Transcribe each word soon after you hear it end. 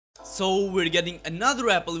So we're getting another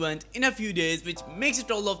Apple event in a few days, which makes a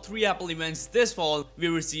total of 3 Apple events this fall. We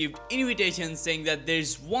received invitations saying that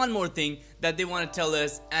there's one more thing that they want to tell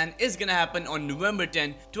us, and it's gonna happen on November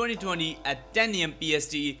 10, 2020 at 10 AM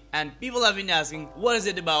PST. And people have been asking, what is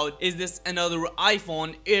it about? Is this another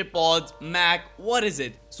iPhone, AirPods, Mac? What is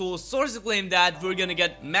it? So sources claim that we're gonna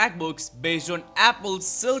get MacBooks based on Apple's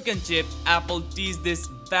silicon chip. Apple teased this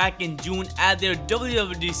back in June at their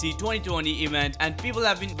WWDC 2020 event, and people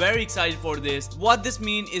have been very excited for this. What this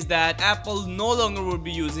means is that Apple no longer will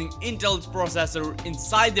be using Intel's processor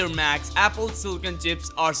inside their Macs. Apple's silicon chips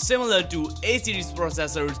are similar to A-series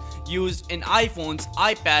processors used in iPhones,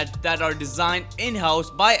 iPads that are designed in-house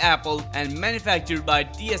by Apple and manufactured by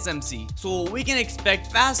TSMC. So we can expect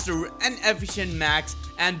faster and efficient Macs,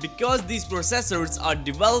 and because these processors are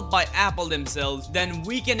developed by Apple themselves, then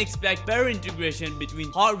we can expect better integration between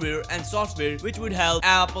hardware and software, which would help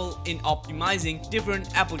Apple in optimizing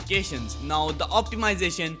different applications. Now the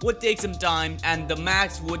optimization would take some time and the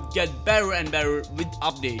Macs would get better and better with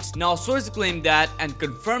updates. Now sources claim that and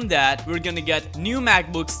confirm that we're gonna get new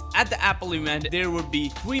MacBooks at the Apple event. There would be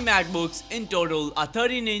 3 MacBooks in total, a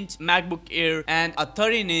 13-inch MacBook Air and a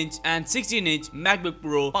 13-inch and 16-inch MacBook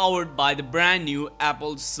Pro powered by the brand new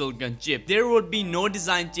Apple silicon chip. There would be no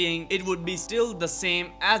design change, it would be still the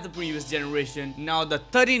same as the previous generation. Now the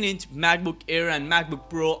 13-inch MacBook Air and MacBook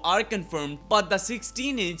Pro are confirmed, but the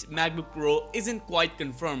 16-inch MacBook Pro isn't quite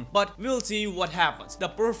confirmed, but we'll see what happens. The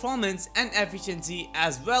performance and efficiency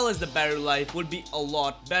as well as the battery life would be a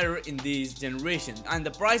lot better in these generations, and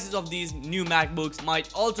the prices of these new MacBooks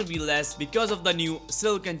might also be less because of the new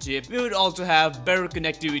silicon chip. We would also have better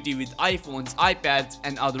connectivity with iPhones, iPads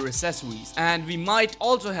and other accessories, and we might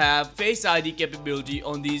also have Face ID capability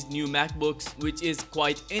on these new MacBooks, which is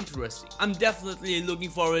quite interesting. I'm definitely looking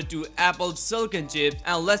forward to Apple's silicon chips,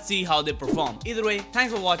 and let's see how they perform. Either way,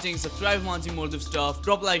 thanks for watching, subscribe if you want to see more of this stuff,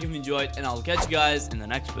 drop a like if you enjoyed, and I'll catch you guys in the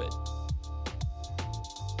next bit.